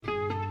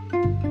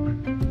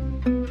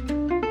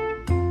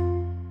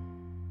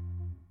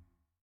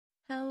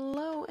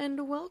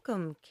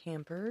Welcome,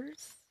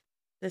 campers.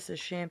 This is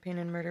Champagne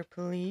and Murder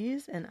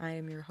Please, and I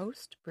am your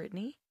host,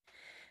 Brittany.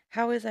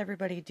 How is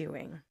everybody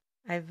doing?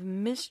 I've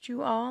missed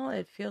you all.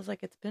 It feels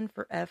like it's been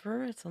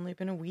forever. It's only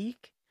been a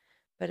week,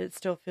 but it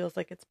still feels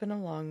like it's been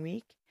a long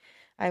week.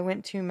 I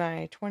went to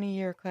my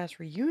 20-year class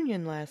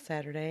reunion last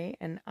Saturday,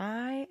 and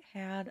I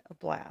had a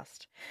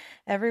blast.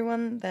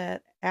 Everyone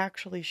that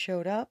actually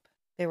showed up,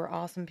 they were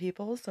awesome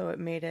people, so it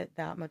made it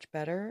that much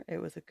better.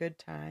 It was a good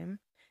time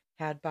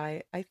had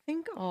by, I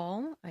think,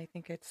 all. I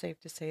think it's safe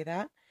to say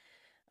that.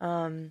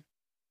 Um,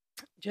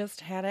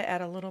 just had it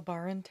at a little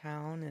bar in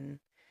town and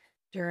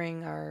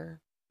during our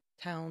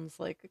town's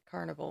like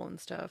carnival and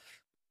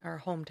stuff,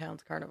 our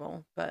hometown's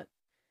carnival. But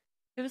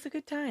it was a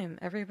good time.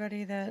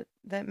 Everybody that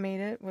made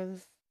it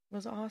was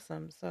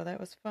awesome. So that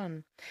was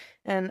fun.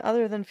 And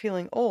other than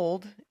feeling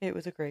old, it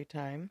was a great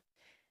time.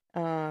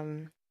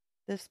 Um,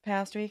 this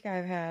past week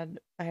I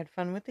had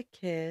fun with the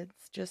kids,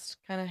 just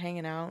kind of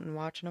hanging out and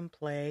watching them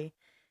play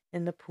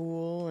in the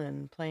pool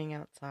and playing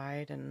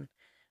outside and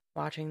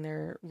watching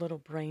their little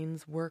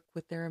brains work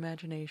with their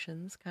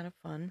imaginations. Kind of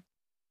fun.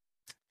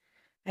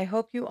 I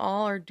hope you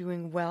all are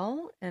doing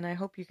well, and I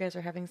hope you guys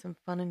are having some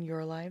fun in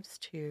your lives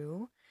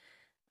too.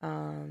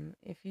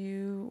 If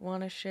you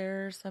want to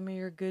share some of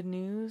your good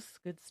news,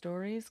 good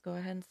stories, go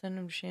ahead and send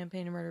them to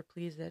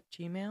champagnemurderplease at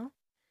gmail.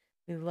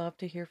 We love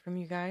to hear from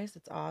you guys.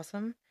 It's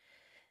awesome.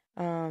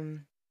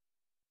 Um,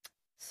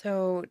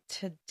 so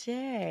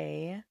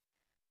today,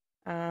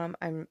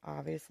 I'm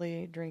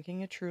obviously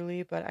drinking a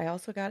Truly, but I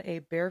also got a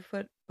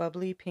Barefoot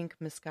Bubbly Pink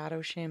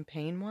Moscato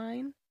Champagne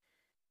wine.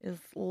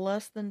 It's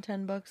less than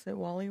 $10 at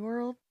Wally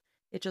World.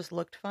 It just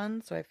looked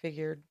fun, so I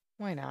figured,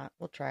 why not?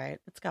 We'll try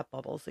it. It's got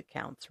bubbles. It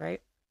counts,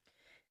 right?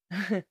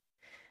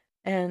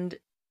 And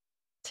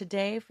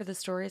today, for the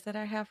stories that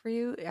I have for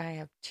you, I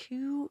have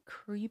two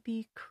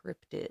creepy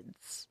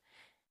cryptids.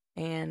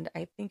 And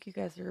I think you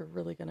guys are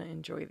really going to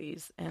enjoy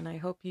these. And I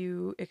hope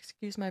you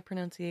excuse my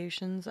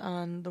pronunciations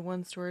on the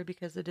one story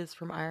because it is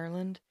from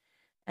Ireland.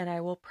 And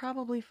I will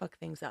probably fuck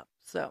things up.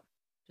 So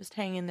just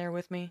hang in there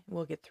with me.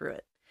 We'll get through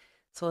it.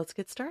 So let's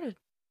get started.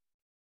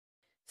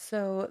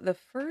 So the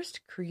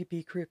first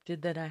creepy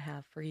cryptid that I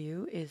have for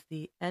you is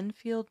the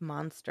Enfield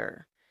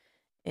Monster.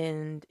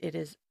 And it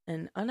is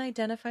an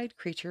unidentified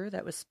creature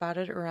that was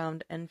spotted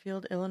around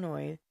Enfield,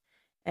 Illinois,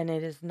 and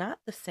it is not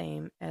the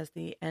same as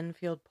the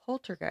Enfield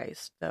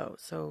poltergeist, though,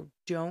 so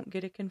don't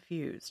get it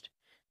confused.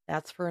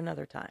 That's for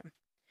another time.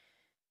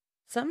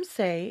 Some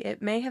say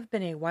it may have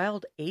been a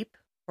wild ape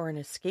or an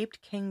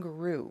escaped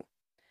kangaroo.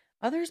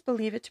 Others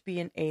believe it to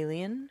be an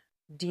alien,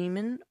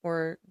 demon,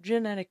 or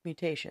genetic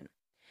mutation.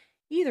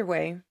 Either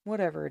way,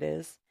 whatever it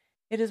is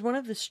one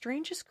of the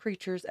strangest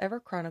creatures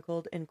ever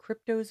chronicled in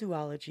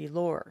cryptozoology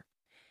lore.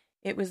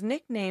 It was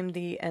nicknamed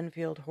the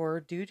Enfield Horror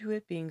due to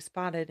it being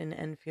spotted in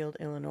Enfield,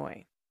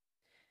 Illinois.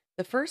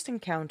 The first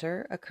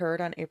encounter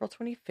occurred on April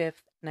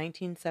 25th,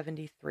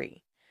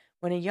 1973,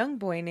 when a young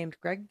boy named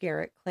Greg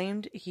Garrett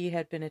claimed he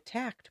had been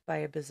attacked by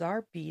a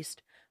bizarre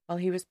beast while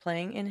he was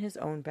playing in his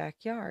own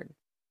backyard.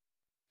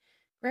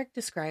 Greg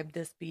described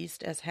this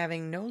beast as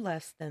having no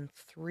less than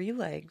 3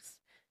 legs,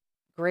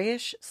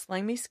 grayish,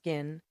 slimy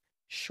skin,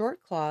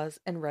 short claws,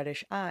 and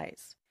reddish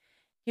eyes.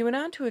 He went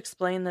on to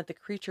explain that the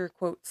creature,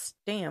 quote,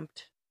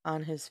 stamped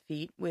on his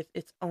feet with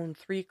its own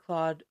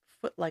 3-clawed,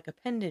 foot-like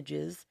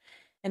appendages,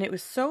 and it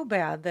was so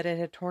bad that it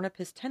had torn up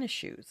his tennis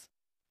shoes.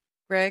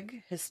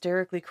 Greg,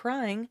 hysterically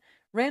crying,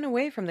 ran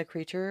away from the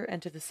creature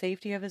and to the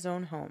safety of his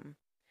own home.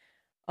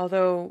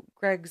 Although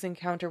Greg's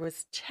encounter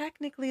was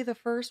technically the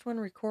first one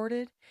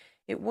recorded,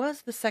 it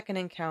was the second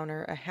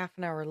encounter a half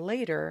an hour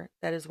later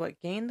that is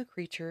what gained the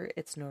creature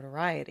its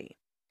notoriety.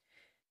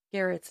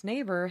 Garrett's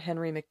neighbor,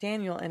 Henry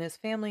McDaniel, and his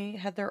family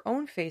had their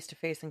own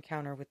face-to-face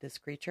encounter with this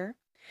creature.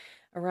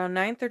 Around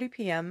 9:30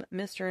 p.m.,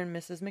 Mr. and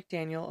Mrs.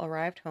 McDaniel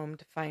arrived home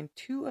to find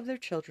 2 of their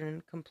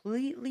children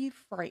completely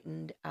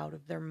frightened out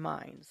of their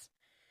minds.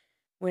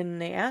 When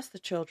they asked the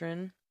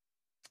children,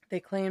 they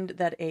claimed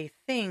that a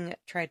thing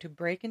tried to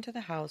break into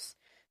the house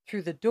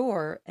through the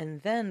door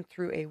and then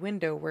through a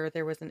window where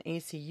there was an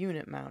AC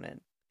unit mounted.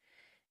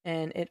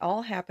 And it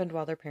all happened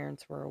while their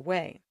parents were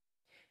away.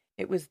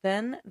 It was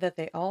then that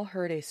they all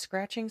heard a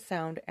scratching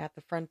sound at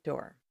the front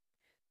door.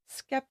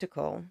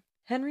 Skeptical,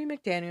 Henry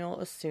McDaniel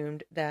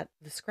assumed that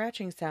the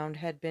scratching sound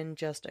had been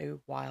just a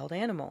wild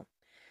animal,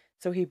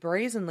 so he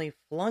brazenly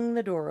flung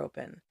the door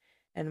open,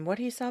 and what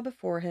he saw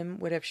before him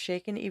would have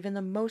shaken even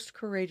the most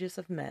courageous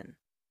of men.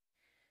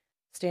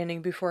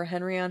 Standing before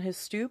Henry on his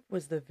stoop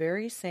was the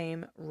very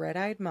same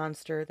red-eyed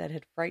monster that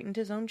had frightened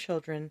his own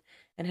children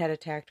and had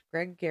attacked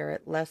Greg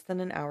Garrett less than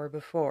an hour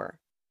before.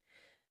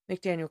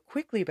 McDaniel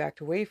quickly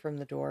backed away from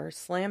the door,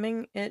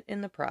 slamming it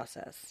in the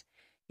process.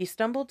 He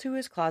stumbled to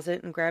his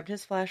closet and grabbed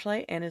his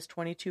flashlight and his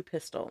 .22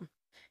 pistol.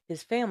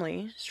 His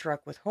family,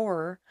 struck with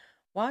horror,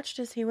 watched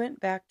as he went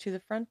back to the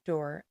front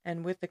door,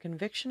 and with the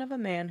conviction of a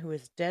man who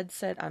is dead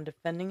set on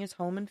defending his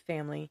home and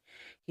family,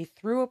 he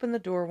threw open the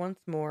door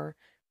once more,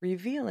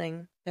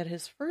 revealing that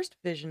his first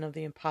vision of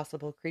the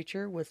impossible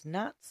creature was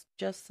not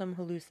just some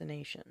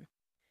hallucination.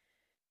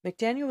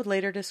 McDaniel would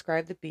later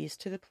describe the beast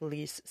to the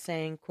police,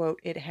 saying, quote,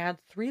 "It had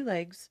 3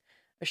 legs,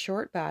 a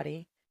short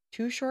body,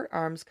 2 short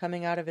arms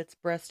coming out of its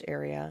breast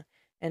area,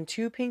 and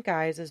 2 pink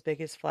eyes as big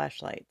as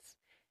flashlights.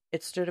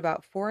 It stood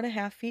about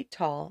 4.5 feet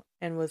tall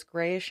and was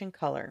grayish in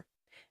color,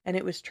 and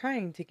it was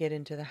trying to get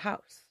into the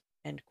house."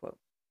 End quote.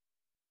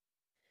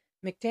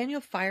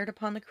 McDaniel fired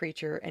upon the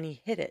creature and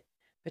he hit it,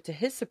 but to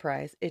his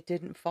surprise, it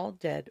didn't fall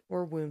dead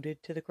or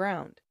wounded to the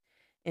ground.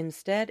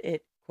 Instead,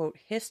 it, quote,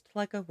 "hissed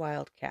like a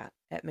wildcat"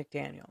 at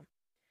McDaniel.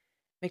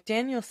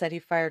 McDaniel said he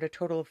fired a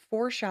total of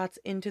 4 shots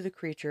into the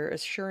creature,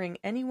 assuring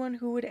anyone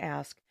who would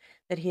ask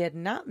that he had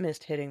not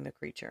missed hitting the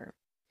creature.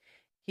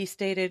 He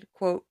stated,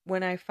 quote,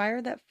 "When I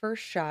fired that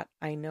first shot,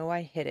 I know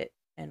I hit it,"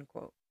 end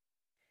quote.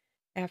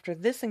 After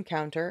this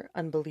encounter,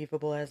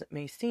 unbelievable as it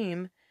may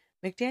seem,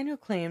 McDaniel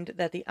claimed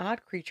that the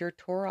odd creature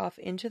tore off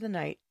into the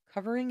night,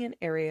 covering an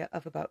area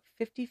of about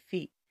 50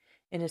 feet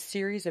in a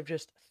series of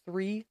just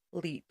 3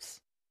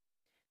 leaps,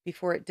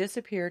 before it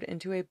disappeared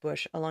into a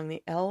bush along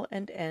the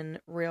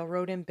L&N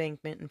railroad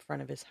embankment in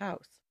front of his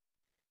house.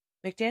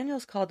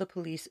 McDaniels called the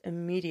police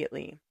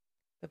immediately,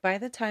 but by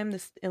the time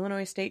the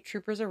Illinois state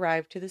troopers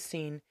arrived to the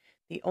scene,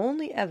 the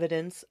only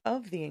evidence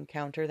of the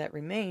encounter that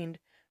remained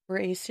were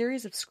a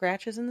series of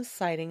scratches in the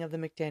siding of the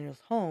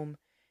McDaniels' home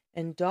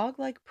and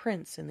dog-like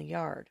prints in the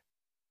yard.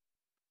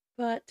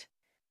 But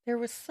there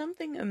was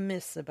something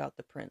amiss about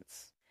the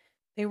prints.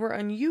 They were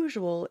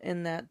unusual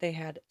in that they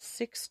had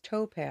 6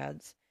 toe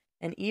pads,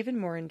 and even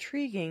more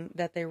intriguing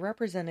that they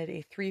represented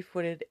a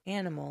 3-footed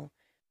animal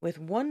with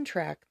one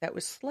track that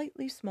was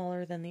slightly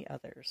smaller than the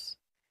others.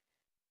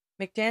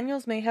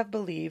 McDaniels may have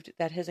believed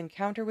that his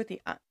encounter with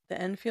the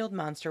Enfield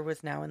monster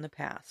was now in the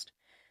past,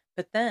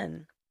 but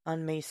then,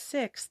 on May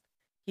 6th,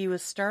 he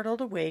was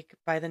startled awake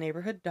by the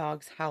neighborhood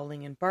dogs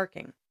howling and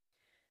barking.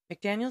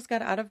 McDaniels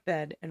got out of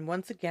bed and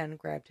once again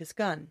grabbed his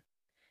gun,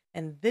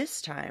 and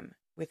this time,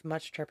 with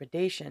much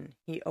trepidation,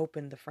 he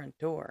opened the front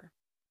door.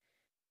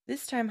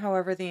 This time,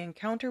 however, the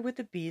encounter with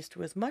the beast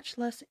was much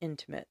less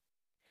intimate.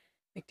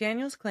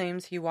 McDaniels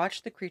claims he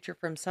watched the creature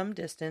from some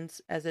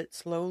distance as it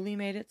slowly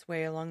made its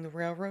way along the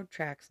railroad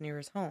tracks near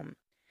his home.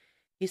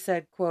 He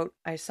said, quote,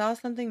 "I saw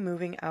something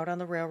moving out on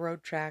the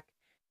railroad track,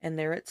 and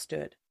there it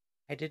stood.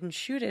 I didn't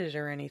shoot at it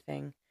or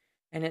anything,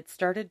 and it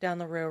started down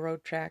the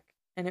railroad track,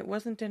 and it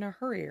wasn't in a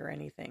hurry or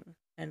anything."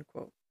 End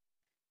quote.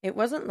 It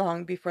wasn't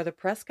long before the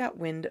press got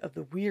wind of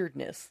the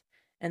weirdness,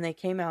 and they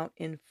came out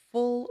in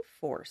full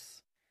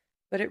force.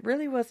 But it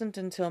really wasn't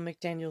until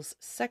McDaniel's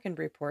second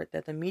report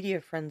that the media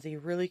frenzy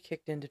really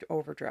kicked into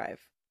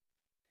overdrive.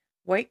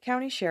 White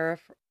County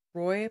Sheriff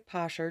Roy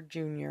Posher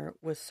Jr.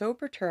 was so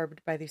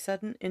perturbed by the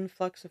sudden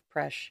influx of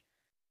press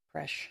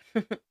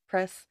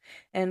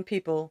and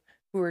people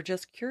who were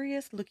just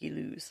curious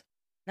looky-loos,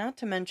 not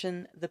to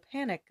mention the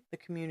panic the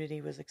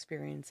community was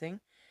experiencing.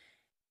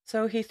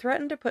 So he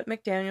threatened to put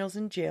McDaniels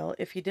in jail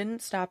if he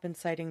didn't stop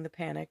inciting the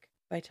panic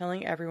by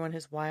telling everyone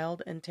his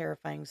wild and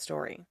terrifying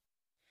story.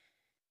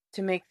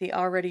 To make the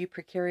already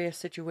precarious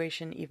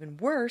situation even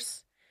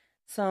worse,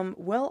 some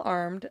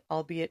well-armed,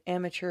 albeit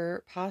amateur,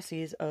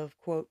 posses of,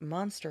 quote,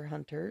 monster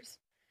hunters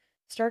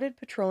started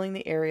patrolling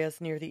the areas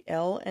near the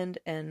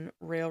L&N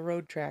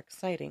railroad track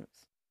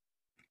sightings.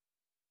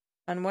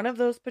 On one of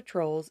those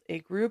patrols, a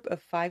group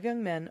of 5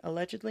 young men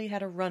allegedly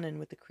had a run-in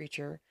with a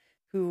creature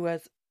who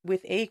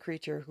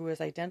was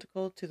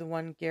identical to the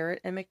one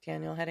Garrett and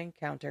McDaniel had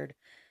encountered,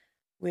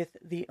 with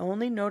the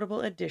only notable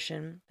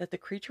addition that the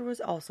creature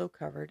was also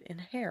covered in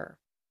hair.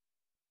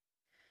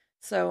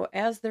 So,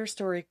 as their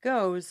story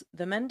goes,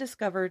 the men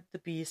discovered the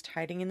beast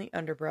hiding in the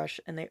underbrush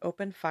and they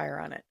opened fire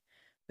on it.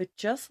 But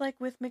just like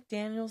with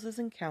McDaniels'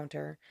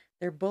 encounter,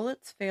 their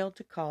bullets failed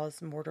to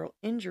cause mortal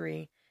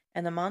injury,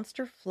 and the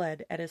monster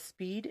fled at a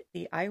speed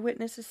the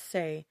eyewitnesses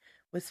say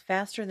was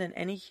faster than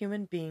any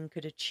human being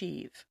could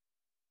achieve.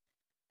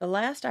 The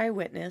last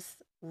eyewitness,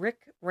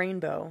 Rick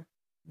Rainbow,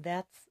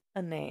 that's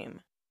a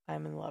name.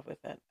 I'm in love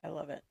with it. I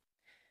love it.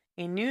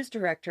 A news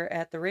director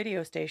at the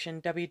radio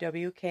station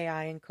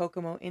WWKI in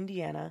Kokomo,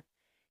 Indiana,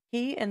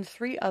 he and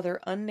 3 other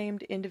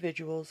unnamed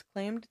individuals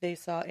claimed they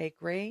saw a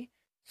gray,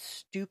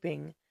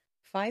 stooping,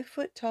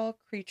 5-foot-tall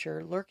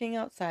creature lurking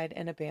outside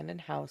an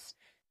abandoned house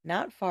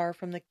not far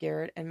from the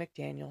Garrett and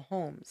McDaniel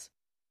homes.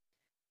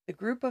 The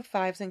group of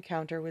 5's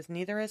encounter was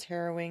neither as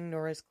harrowing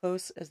nor as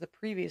close as the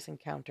previous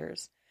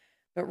encounters,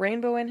 but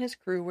Rainbow and his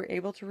crew were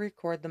able to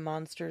record the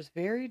monster's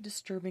very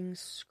disturbing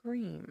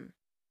scream.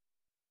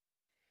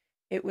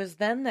 It was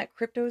then that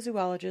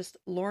cryptozoologist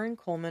Loren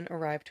Coleman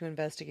arrived to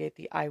investigate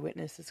the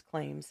eyewitnesses'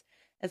 claims,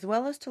 as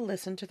well as to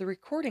listen to the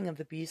recording of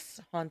the beast's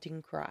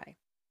haunting cry.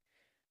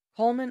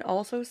 Coleman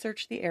also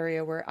searched the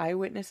area where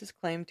eyewitnesses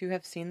claimed to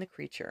have seen the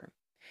creature.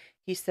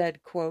 He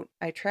said, quote,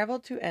 "I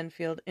traveled to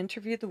Enfield,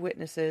 interviewed the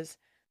witnesses,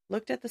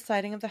 looked at the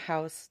siding of the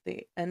house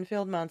the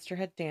Enfield monster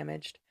had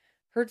damaged,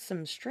 heard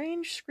some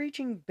strange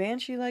screeching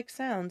banshee-like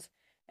sounds,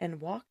 and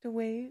walked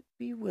away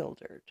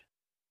bewildered."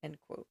 End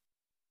quote.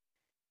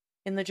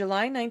 In the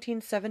July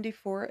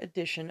 1974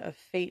 edition of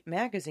Fate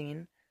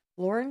magazine,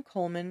 Loren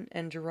Coleman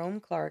and Jerome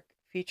Clark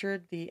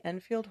featured the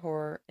Enfield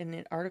Horror in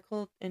an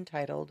article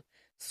entitled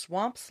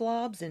Swamp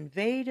Slobs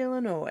Invade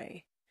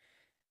Illinois.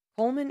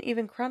 Coleman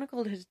even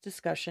chronicled his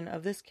discussion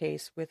of this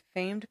case with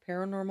famed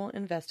paranormal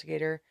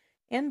investigator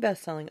and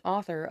best-selling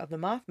author of the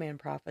Mothman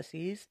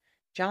Prophecies,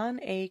 John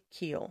A.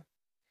 Keel,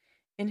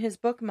 in his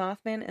book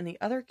Mothman and the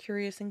Other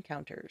Curious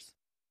Encounters.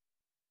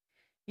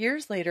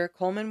 Years later,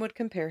 Coleman would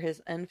compare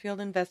his Enfield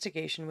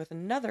investigation with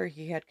another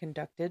he had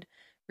conducted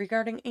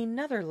regarding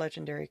another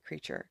legendary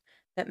creature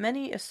that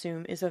many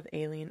assume is of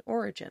alien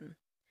origin,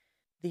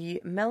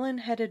 the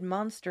melon-headed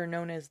monster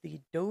known as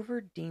the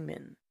Dover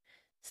Demon,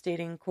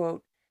 stating,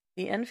 quote,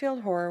 "The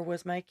Enfield Horror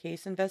was my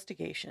case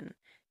investigation.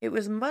 It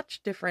was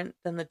much different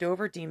than the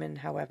Dover Demon,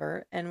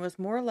 however, and was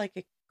more like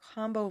a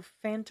combo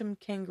phantom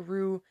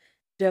kangaroo,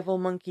 devil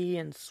monkey,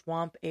 and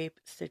swamp ape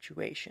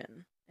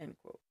situation," end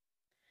quote.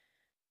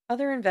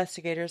 Other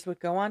investigators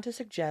would go on to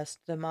suggest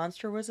the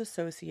monster was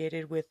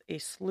associated with a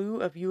slew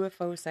of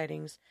UFO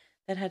sightings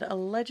that had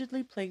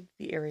allegedly plagued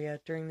the area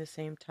during the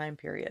same time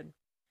period.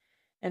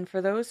 And for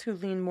those who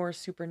lean more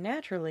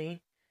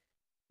supernaturally,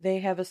 they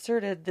have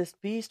asserted this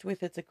beast,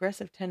 with its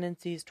aggressive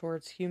tendencies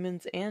towards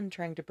humans and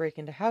trying to break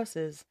into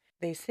houses,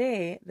 they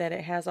say that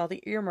it has all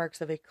the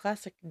earmarks of a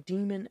classic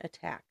demon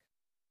attack.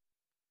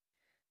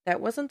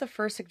 That wasn't the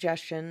first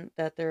suggestion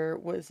that there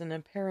was an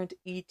apparent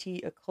ET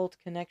occult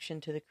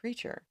connection to the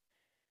creature.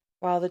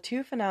 While the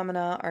two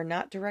phenomena are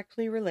not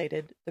directly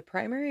related, the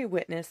primary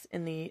witness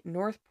in the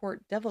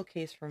Northport Devil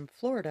case from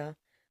Florida,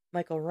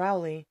 Michael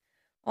Rowley,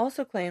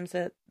 also claims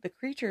that the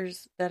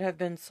creatures that have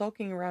been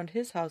sulking around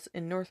his house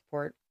in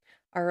Northport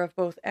are of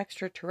both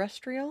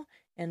extraterrestrial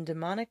and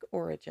demonic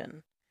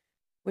origin,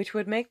 which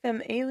would make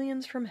them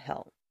aliens from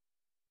hell.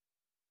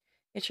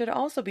 It should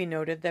also be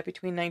noted that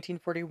between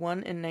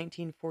 1941 and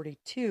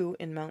 1942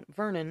 in Mount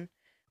Vernon,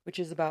 which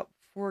is about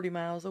 40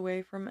 miles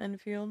away from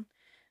Enfield,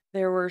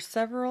 there were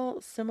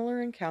several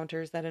similar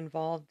encounters that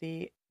involved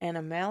the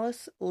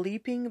anomalous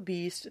leaping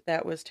beast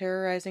that was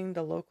terrorizing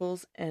the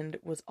locals and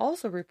was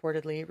also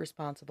reportedly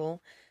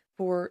responsible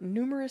for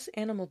numerous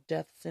animal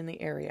deaths in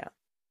the area.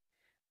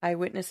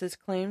 Eyewitnesses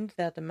claimed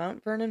that the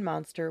Mount Vernon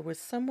monster was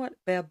somewhat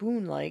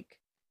baboon-like,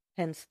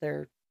 hence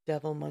their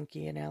devil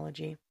monkey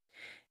analogy,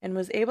 and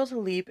was able to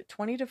leap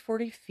 20 to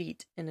 40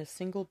 feet in a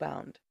single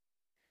bound.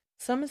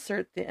 Some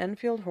assert the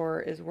Enfield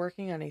Horror is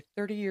working on a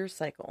 30-year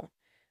cycle,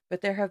 but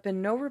there have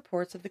been no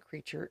reports of the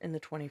creature in the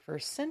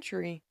 21st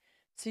century,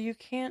 so you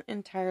can't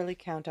entirely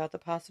count out the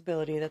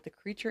possibility that the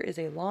creature is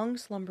a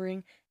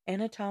long-slumbering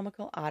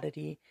anatomical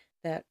oddity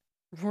that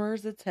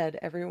rears its head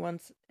every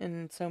once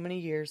in so many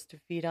years to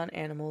feed on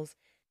animals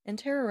and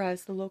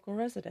terrorize the local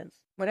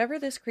residents. Whatever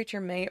this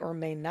creature may or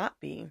may not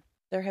be,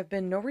 there have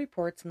been no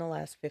reports in the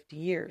last 50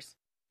 years.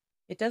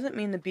 It doesn't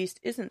mean the beast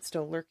isn't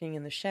still lurking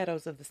in the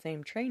shadows of the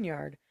same train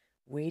yard,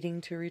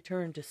 waiting to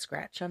return to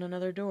scratch on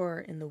another door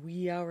in the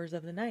wee hours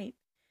of the night.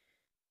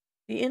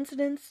 The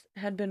incidents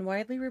had been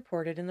widely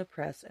reported in the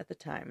press at the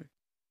time.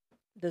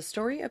 The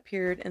story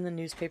appeared in the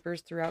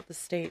newspapers throughout the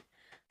state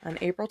on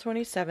April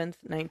 27,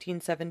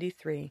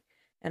 1973,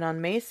 and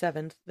on May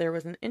 7th there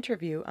was an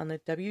interview on the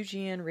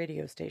WGN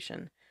radio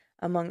station,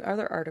 among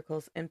other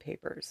articles and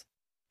papers.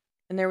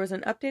 And there was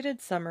an updated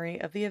summary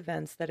of the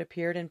events that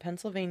appeared in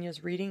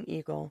Pennsylvania's Reading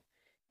Eagle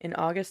in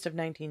August of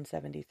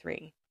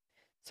 1973.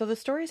 So the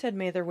stories had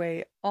made their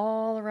way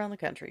all around the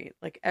country,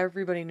 like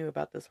everybody knew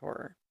about this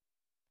horror.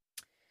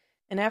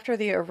 And after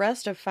the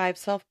arrest of 5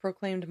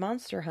 self-proclaimed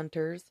monster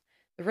hunters,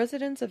 the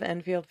residents of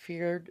Enfield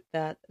feared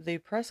that the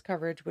press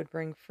coverage would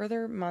bring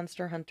further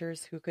monster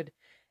hunters who could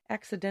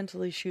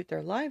accidentally shoot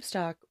their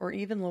livestock or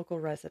even local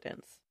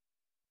residents.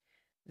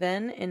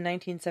 Then, in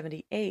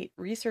 1978,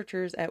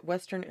 researchers at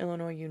Western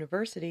Illinois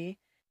University,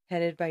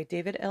 headed by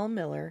David L.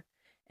 Miller,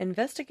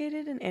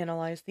 investigated and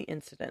analyzed the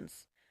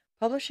incidents,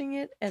 publishing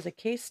it as a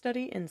case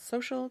study in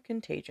social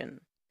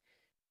contagion.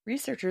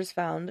 Researchers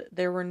found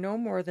there were no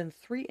more than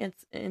 3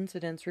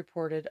 incidents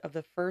reported of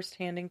the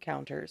first-hand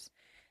encounters,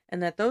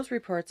 and that those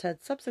reports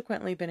had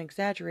subsequently been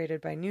exaggerated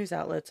by news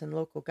outlets and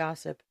local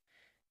gossip,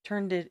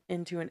 turned it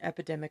into an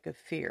epidemic of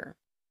fear.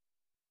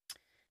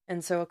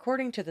 And so,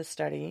 according to the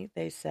study,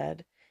 they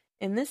said,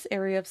 in this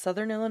area of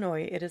southern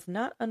Illinois, it is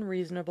not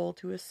unreasonable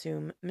to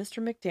assume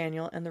Mr.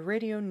 McDaniel and the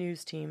radio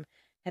news team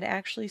had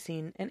actually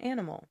seen an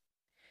animal.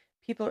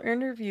 People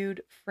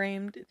interviewed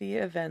framed the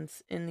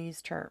events in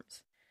these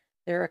terms.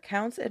 Their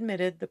accounts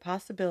admitted the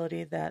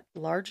possibility that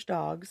large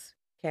dogs,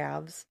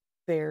 calves,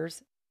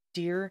 bears,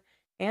 deer,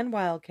 and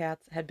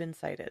wildcats had been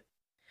sighted.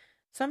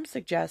 Some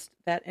suggest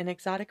that an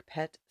exotic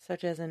pet,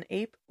 such as an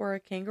ape or a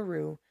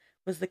kangaroo,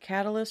 was the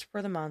catalyst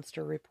for the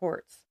monster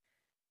reports.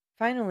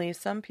 Finally,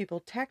 some people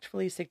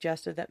tactfully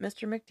suggested that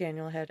Mr.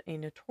 McDaniel had a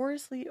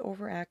notoriously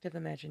overactive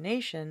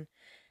imagination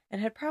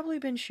and had probably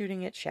been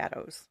shooting at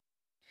shadows.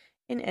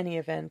 In any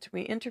event,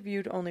 we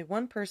interviewed only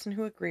one person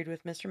who agreed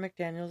with Mr.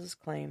 McDaniel's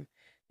claim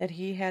that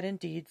he had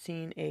indeed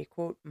seen a,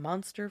 quote,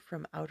 monster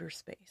from outer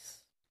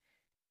space.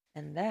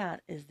 And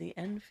that is the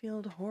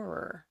Enfield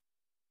Horror.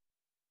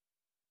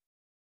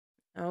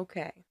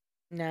 Okay,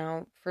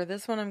 Now, for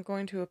this one, I'm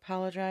going to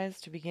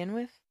apologize to begin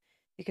with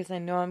because I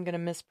know I'm going to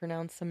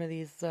mispronounce some of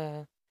these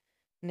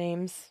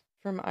names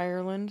from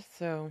Ireland,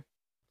 so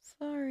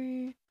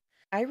sorry.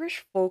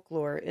 Irish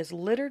folklore is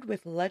littered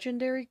with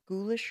legendary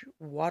ghoulish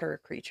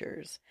water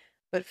creatures,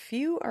 but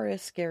few are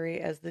as scary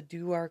as the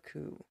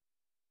Duarchu,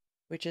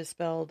 which is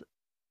spelled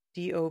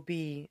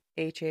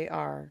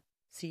Dobharchu.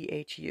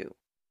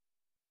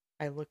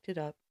 I looked it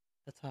up.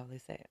 That's how they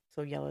say it,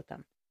 so yell at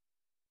them.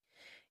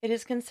 It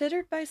is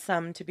considered by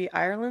some to be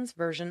Ireland's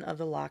version of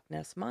the Loch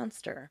Ness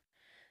Monster.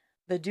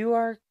 The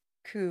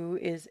Duarchu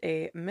is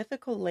a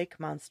mythical lake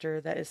monster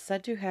that is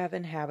said to have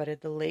inhabited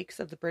the lakes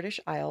of the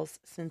British Isles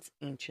since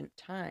ancient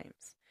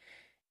times.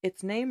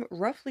 Its name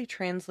roughly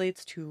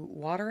translates to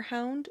water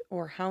hound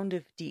or hound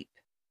of deep.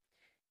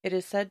 It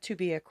is said to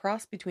be a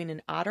cross between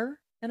an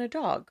otter and a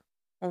dog,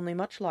 only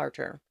much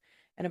larger,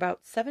 and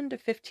about 7 to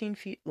 15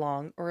 feet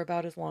long, or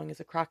about as long as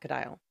a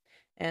crocodile,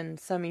 and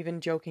some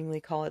even jokingly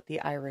call it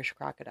the Irish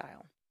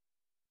crocodile.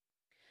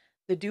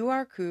 The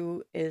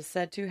Duarchu is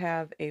said to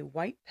have a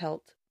white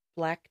pelt,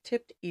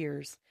 black-tipped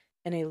ears,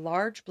 and a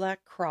large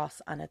black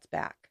cross on its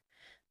back,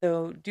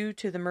 though due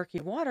to the murky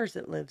waters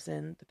it lives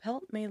in, the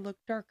pelt may look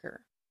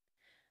darker.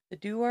 The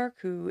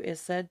Duarchu is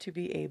said to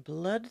be a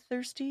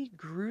bloodthirsty,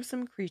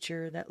 gruesome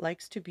creature that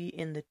likes to be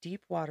in the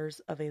deep waters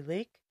of a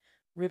lake,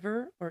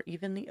 river, or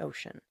even the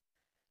ocean.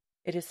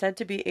 It is said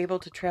to be able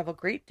to travel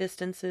great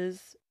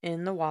distances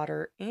in the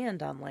water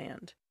and on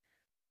land.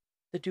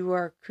 The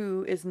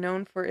Duarchu is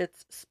known for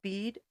its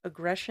speed,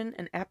 aggression,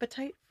 and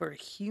appetite for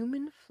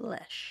human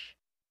flesh.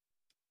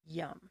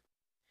 Yum.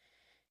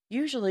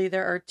 Usually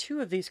there are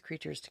two of these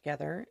creatures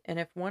together, and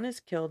if one is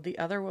killed, the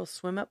other will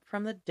swim up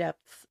from the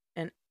depths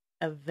and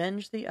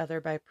avenge the other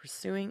by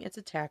pursuing its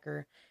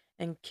attacker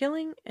and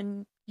killing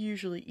and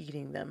usually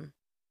eating them.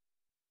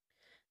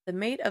 The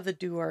mate of the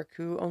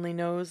Duarchu only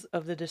knows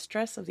of the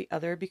distress of the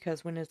other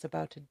because when it's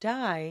about to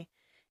die,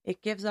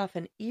 it gives off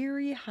an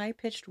eerie,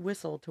 high-pitched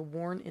whistle to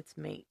warn its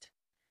mate.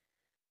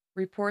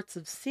 Reports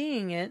of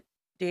seeing it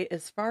date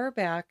as far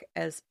back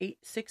as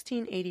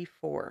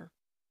 1684.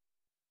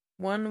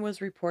 One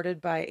was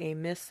reported by a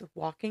Miss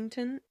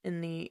Walkington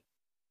in the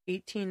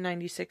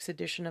 1896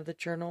 edition of the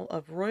Journal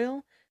of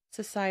Royal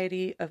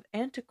Society of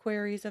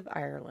Antiquaries of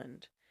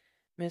Ireland.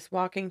 Miss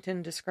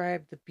Walkington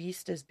described the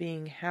beast as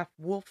being half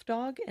wolf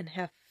dog and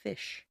half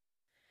fish.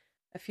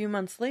 A few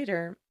months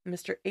later,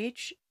 Mr.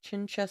 H.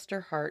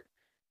 Chichester Hart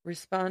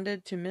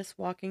responded to Miss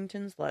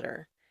Walkington's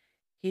letter.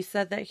 He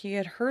said that he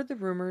had heard the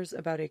rumors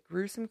about a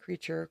gruesome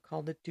creature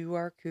called the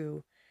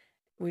Duarchu,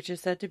 which is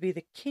said to be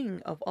the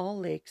king of all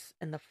lakes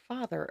and the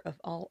father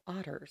of all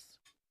otters.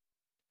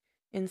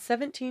 In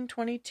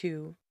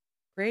 1722,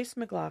 Grace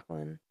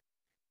McLaughlin,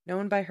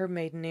 known by her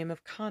maiden name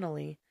of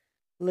Connolly,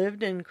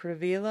 lived in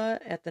Crivilla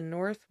at the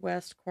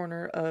northwest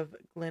corner of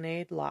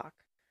Glenade Loch.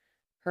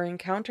 Her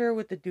encounter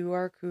with the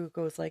Duarchu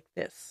goes like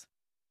this.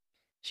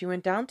 She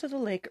went down to the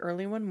lake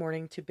early one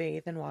morning to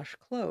bathe and wash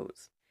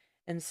clothes,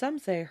 and some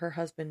say her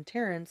husband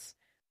Terence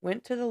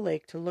went to the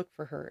lake to look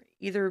for her,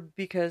 either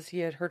because he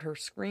had heard her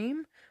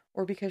scream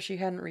or because she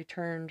hadn't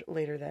returned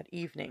later that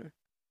evening.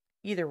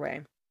 Either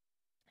way,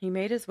 he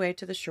made his way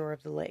to the shore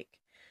of the lake.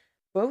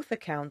 Both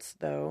accounts,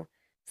 though,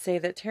 say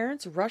that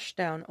Terence rushed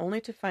down only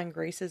to find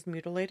Grace's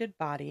mutilated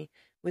body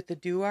with the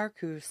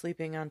Duarchu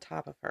sleeping on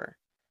top of her.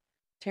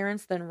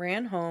 Terence then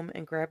ran home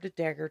and grabbed a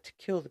dagger to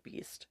kill the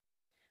beast.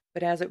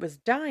 But as it was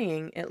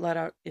dying, it let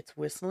out its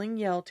whistling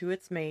yell to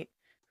its mate,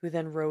 who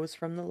then rose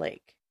from the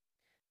lake.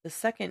 The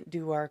second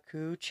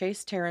Duarchu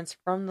chased Terence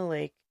from the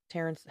lake.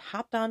 Terence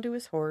hopped onto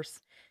his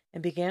horse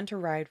and began to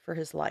ride for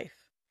his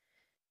life.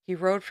 He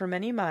rode for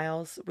many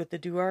miles with the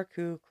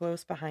Duarchu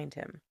close behind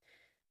him.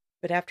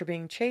 But after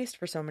being chased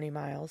for so many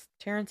miles,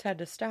 Terence had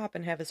to stop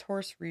and have his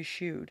horse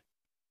reshoed,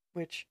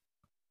 which,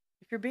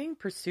 if you're being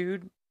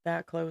pursued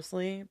that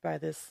closely by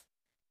this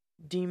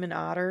demon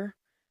otter,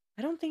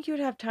 I don't think you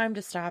would have time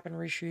to stop and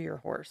reshoe your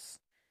horse,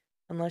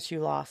 unless you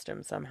lost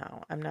him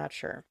somehow. I'm not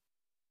sure.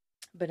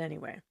 But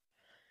anyway,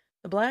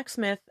 the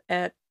blacksmith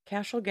at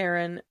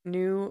Cashel-Garin,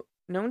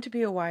 known to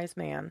be a wise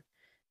man,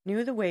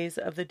 knew the ways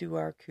of the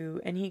Duarchu,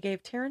 and he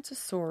gave Terence a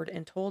sword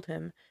and told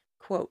him,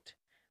 quote,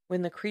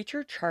 when the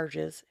creature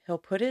charges, he'll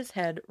put his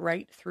head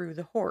right through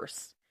the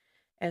horse.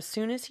 As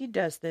soon as he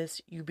does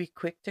this, you be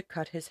quick to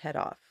cut his head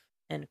off.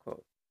 End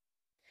quote.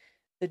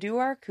 The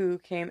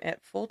Duarchu came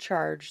at full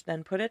charge,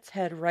 then put its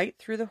head right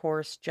through the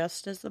horse,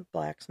 just as the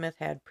blacksmith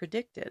had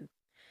predicted.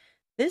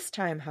 This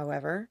time,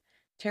 however,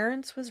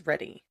 Terence was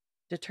ready.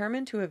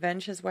 Determined to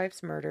avenge his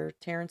wife's murder,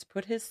 Terence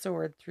put his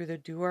sword through the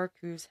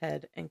Duarchu's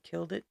head and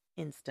killed it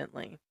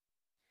instantly.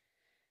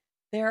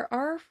 There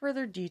are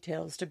further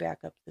details to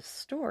back up this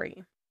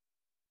story.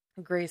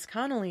 Grace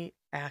Connolly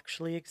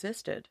actually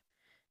existed,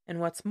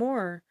 and what's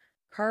more,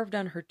 carved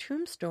on her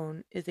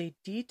tombstone is a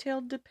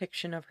detailed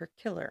depiction of her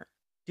killer,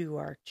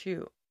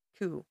 Duarchu.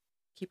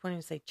 Keep wanting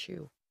to say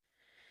Chew.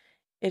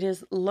 It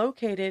is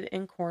located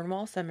in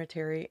Cornwall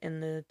Cemetery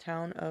in the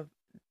town of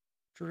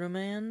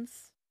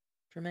Drumans.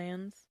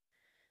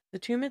 The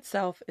tomb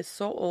itself is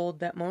so old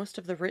that most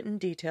of the written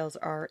details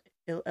are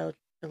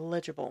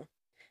illegible.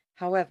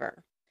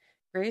 However,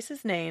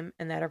 Grace's name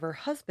and that of her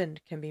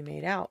husband can be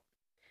made out,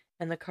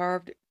 and the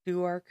carved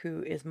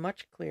Duarku is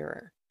much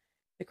clearer.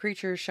 The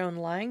creature is shown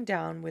lying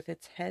down with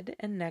its head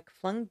and neck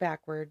flung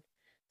backward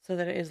so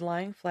that it is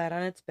lying flat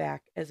on its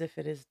back as if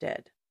it is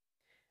dead.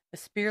 A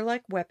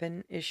spear-like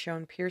weapon is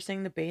shown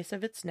piercing the base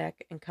of its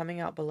neck and coming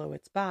out below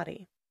its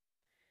body.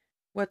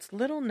 What's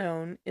little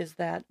known is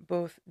that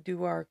both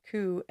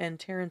Duarku and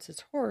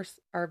Terence's horse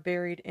are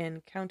buried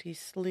in County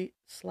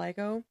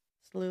Sligo,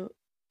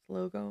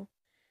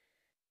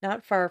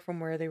 not far from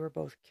where they were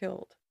both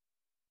killed.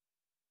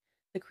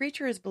 The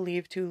creature is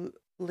believed to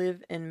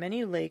live in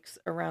many lakes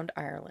around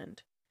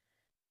Ireland.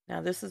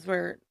 Now this is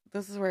where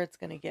it's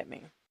going to get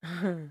me.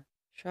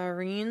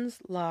 Shireen's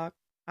Loch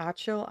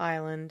Achill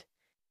Island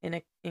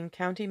in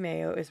County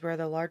Mayo is where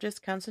the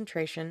largest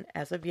concentration,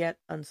 as of yet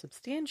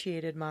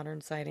unsubstantiated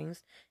modern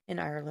sightings in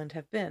Ireland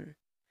have been.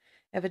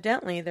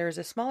 Evidently, there is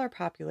a smaller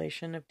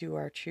population of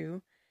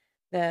Duarku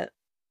that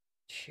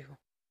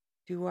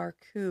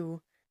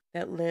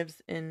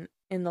lives in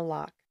the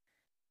loch,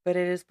 but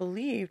it is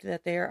believed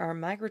that they are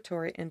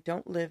migratory and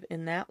don't live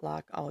in that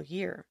loch all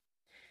year.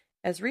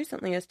 As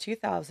recently as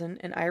 2000,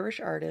 an Irish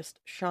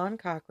artist, Sean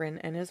Cochran,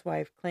 and his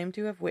wife claimed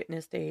to have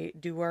witnessed a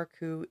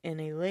Duarku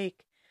in a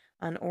lake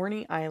on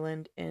Orkney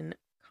Island in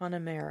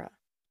Connemara,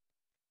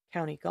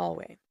 County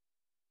Galway.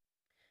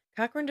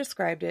 Cochran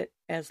described it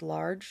as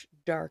large,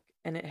 dark,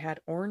 and it had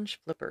orange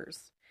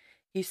flippers.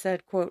 He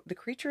said, quote, "The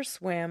creature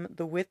swam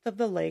the width of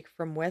the lake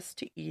from west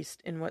to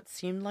east in what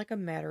seemed like a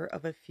matter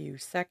of a few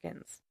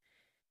seconds."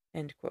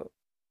 End quote.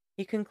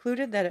 He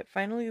concluded that it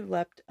finally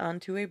leapt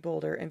onto a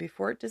boulder, and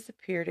before it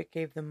disappeared, it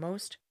gave the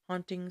most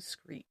haunting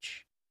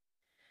screech.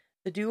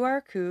 The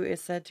Duarku is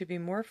said to be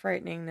more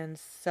frightening than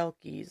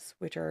selkies,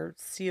 which are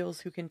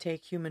seals who can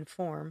take human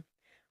form,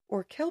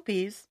 or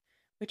kelpies,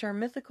 which are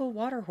mythical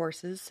water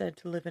horses said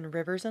to live in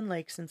rivers and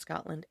lakes in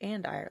Scotland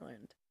and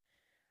Ireland.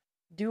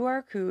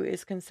 Duarku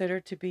is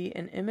considered to be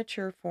an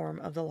immature form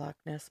of the Loch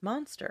Ness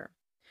Monster.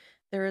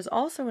 There is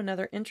also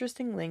another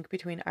interesting link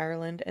between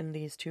Ireland and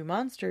these two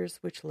monsters,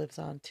 which lives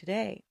on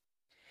today.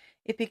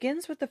 It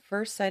begins with the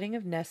first sighting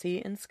of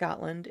Nessie in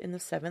Scotland in the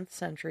 7th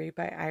century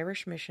by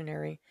Irish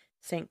missionary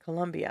St.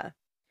 Columba.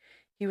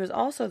 He was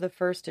also the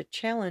first to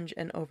challenge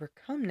and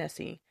overcome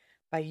Nessie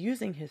by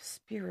using his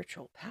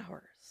spiritual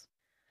powers.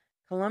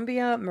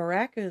 Columba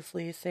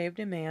miraculously saved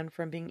a man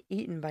from being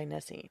eaten by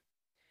Nessie.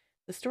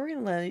 The story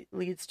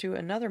leads to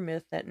another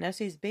myth that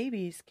Nessie's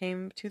babies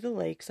came to the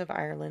lakes of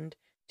Ireland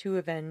to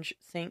avenge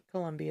St.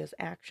 Columba's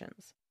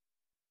actions.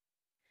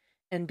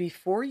 And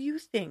before you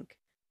think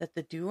that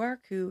the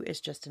Duarku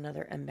is just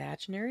another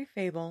imaginary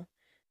fable,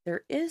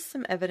 there is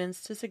some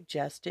evidence to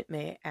suggest it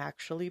may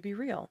actually be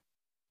real.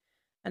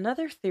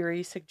 Another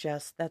theory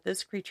suggests that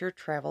this creature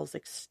travels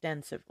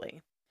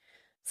extensively.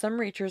 Some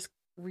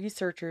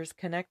researchers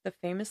connect the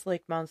famous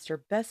lake monster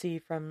Bessie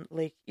from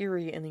Lake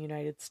Erie in the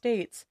United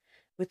States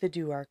with the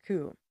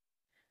Duarku.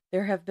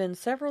 There have been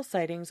several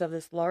sightings of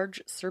this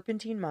large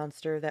serpentine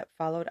monster that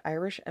followed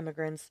Irish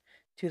immigrants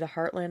to the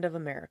heartland of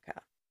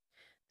America.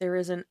 There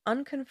is an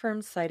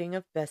unconfirmed sighting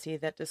of Bessie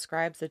that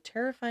describes a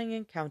terrifying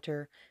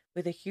encounter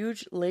with a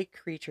huge lake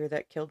creature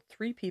that killed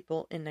 3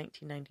 people in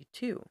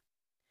 1992.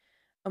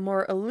 A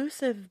more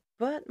elusive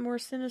but more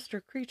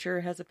sinister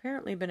creature has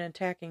apparently been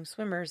attacking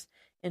swimmers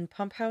in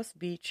Pump House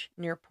Beach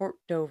near Port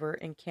Dover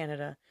in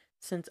Canada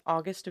since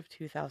August of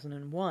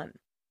 2001.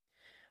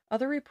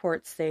 Other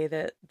reports say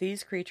that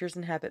these creatures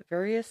inhabit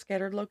various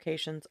scattered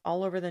locations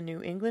all over the New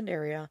England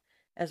area,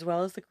 as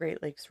well as the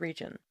Great Lakes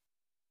region.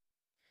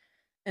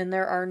 And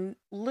there are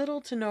little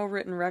to no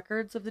written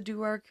records of the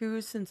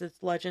Duarku, since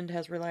its legend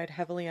has relied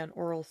heavily on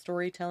oral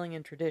storytelling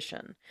and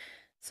tradition.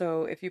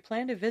 So if you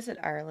plan to visit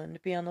Ireland,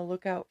 be on the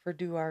lookout for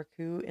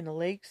Duarku in the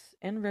lakes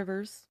and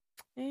rivers,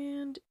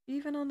 and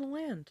even on the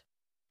land.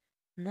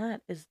 And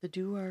that is the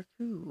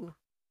Duarku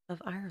of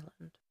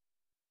Ireland.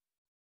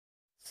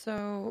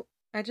 So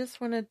I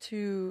just wanted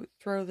to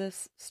throw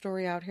this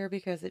story out here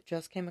because it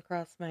just came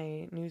across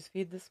my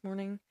newsfeed this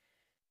morning.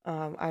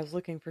 I was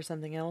looking for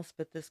something else,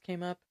 but this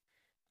came up,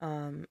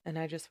 and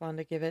I just wanted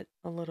to give it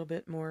a little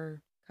bit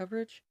more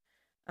coverage.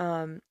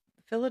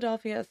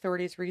 Philadelphia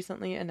authorities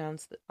recently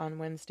announced on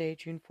Wednesday,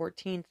 June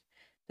 14th,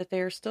 that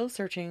they are still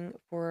searching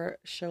for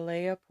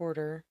Shalea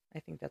Porter. I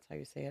think that's how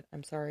you say it.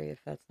 I'm sorry if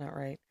that's not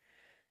right.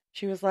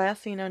 She was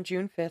last seen on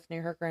June 5th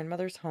near her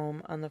grandmother's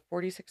home on the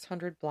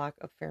 4600 block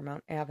of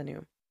Fairmount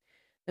Avenue.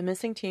 The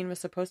missing teen was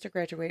supposed to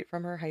graduate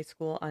from her high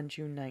school on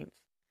June 9th.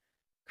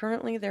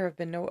 Currently, there have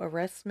been no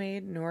arrests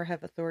made, nor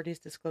have authorities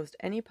disclosed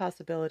any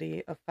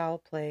possibility of foul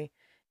play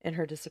in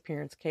her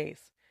disappearance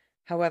case.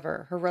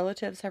 However, her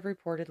relatives have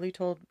reportedly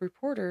told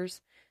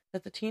reporters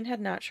that the teen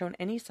had not shown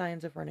any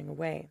signs of running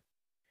away.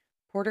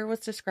 Porter was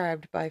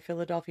described by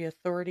Philadelphia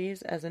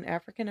authorities as an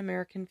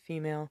African-American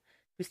female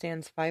who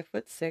stands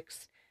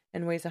 5'6"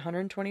 and weighs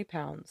 120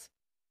 pounds,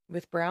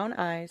 with brown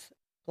eyes,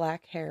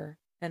 black hair,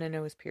 and a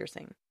nose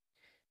piercing.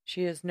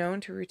 She is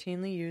known to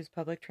routinely use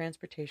public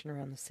transportation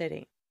around the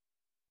city.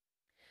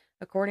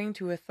 According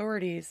to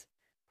authorities,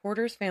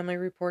 Porter's family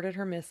reported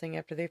her missing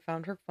after they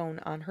found her phone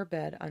on her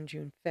bed on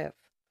June 5th.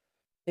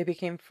 They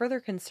became further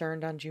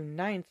concerned on June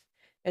 9th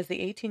as the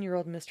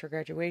 18-year-old missed her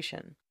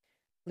graduation,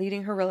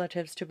 leading her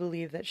relatives to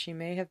believe that she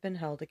may have been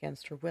held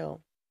against her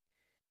will.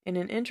 In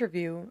an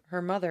interview,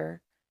 her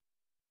mother,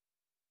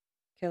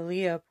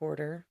 Kalia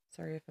Porter,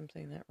 sorry if I'm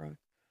saying that wrong,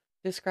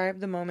 described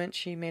the moment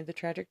she made the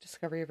tragic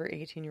discovery of her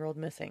 18-year-old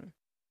missing.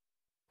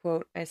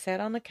 Quote, "I sat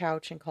on the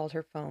couch and called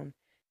her phone,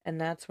 and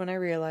that's when I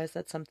realized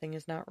that something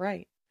is not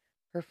right.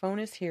 Her phone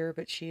is here,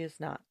 but she is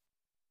not.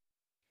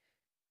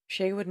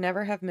 Shay would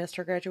never have missed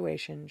her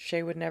graduation.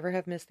 Shay would never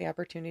have missed the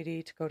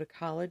opportunity to go to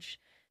college.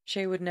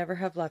 Shay would never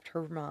have left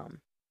her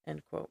mom."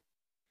 End quote.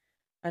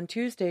 On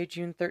Tuesday,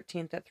 June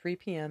 13th at 3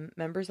 p.m.,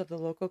 members of the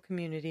local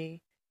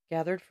community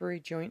gathered for a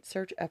joint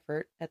search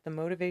effort at the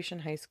Motivation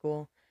High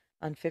School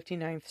on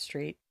 59th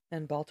Street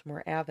and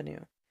Baltimore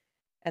Avenue.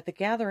 At the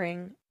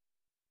gathering,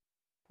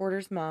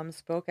 Porter's mom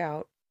spoke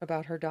out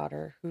about her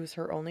daughter, who's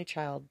her only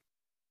child.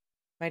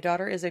 "My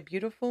daughter is a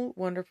beautiful,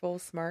 wonderful,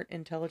 smart,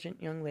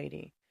 intelligent young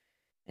lady."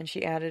 And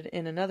she added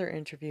in another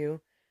interview,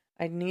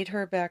 "I need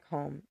her back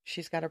home.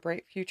 She's got a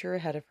bright future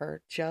ahead of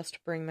her.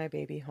 Just bring my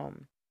baby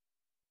home."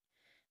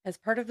 As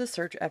part of the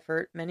search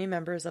effort, many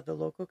members of the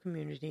local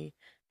community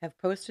have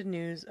posted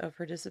news of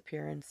her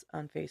disappearance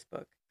on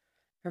Facebook.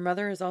 Her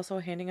mother is also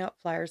handing out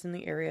flyers in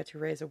the area to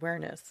raise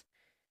awareness.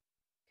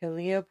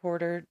 Kalia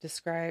Porter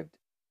described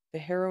the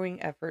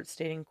harrowing effort,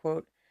 stating,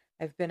 quote,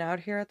 "I've been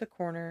out here at the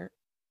corner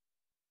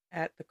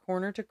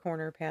to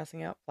corner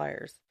passing out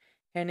flyers,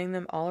 handing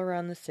them all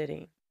around the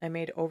city. I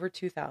made over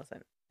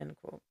 2,000, end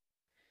quote.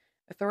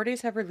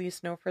 Authorities have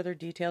released no further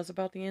details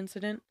about the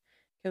incident.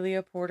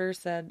 Kalia Porter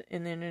said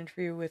in an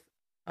interview with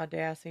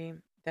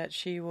Audacity that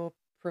she will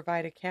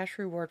provide a cash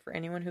reward for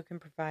anyone who can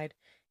provide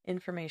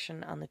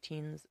information on the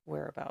teen's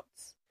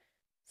whereabouts.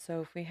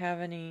 So if we have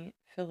any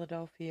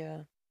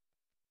Philadelphia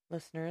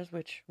listeners,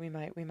 which we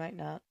might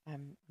not,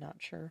 I'm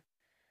not sure,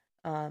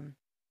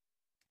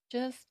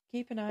 just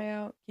keep an eye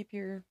out, keep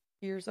your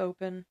ears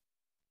open.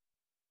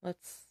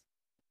 Let's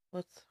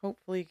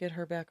hopefully get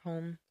her back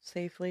home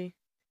safely.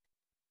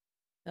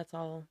 That's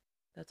all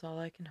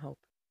I can hope.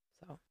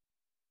 So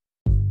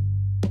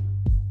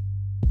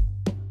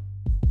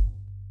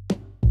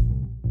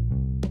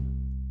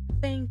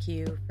thank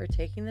you for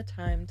taking the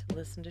time to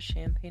listen to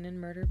Champagne and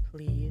Murder,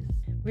 Please.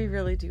 We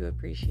really do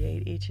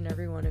appreciate each and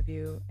every one of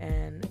you,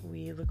 and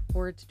we look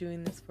forward to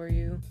doing this for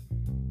you.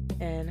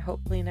 And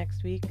hopefully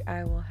next week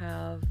I will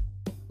have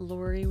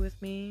Lori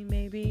with me,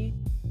 maybe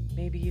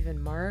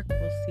even Mark.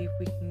 We'll see if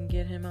we can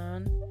get him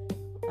on.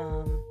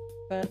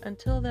 But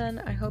until then,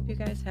 I hope you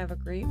guys have a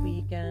great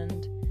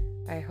weekend.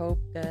 I hope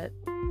that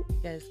you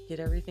guys get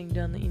everything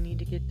done that you need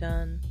to get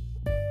done.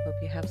 Hope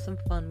you have some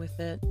fun with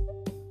it.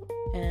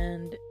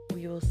 And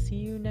we will see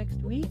you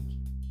next week.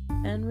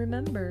 And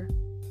remember,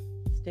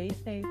 stay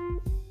safe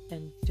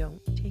and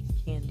don't take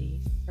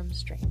candy from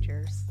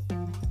strangers.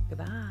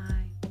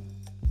 Goodbye.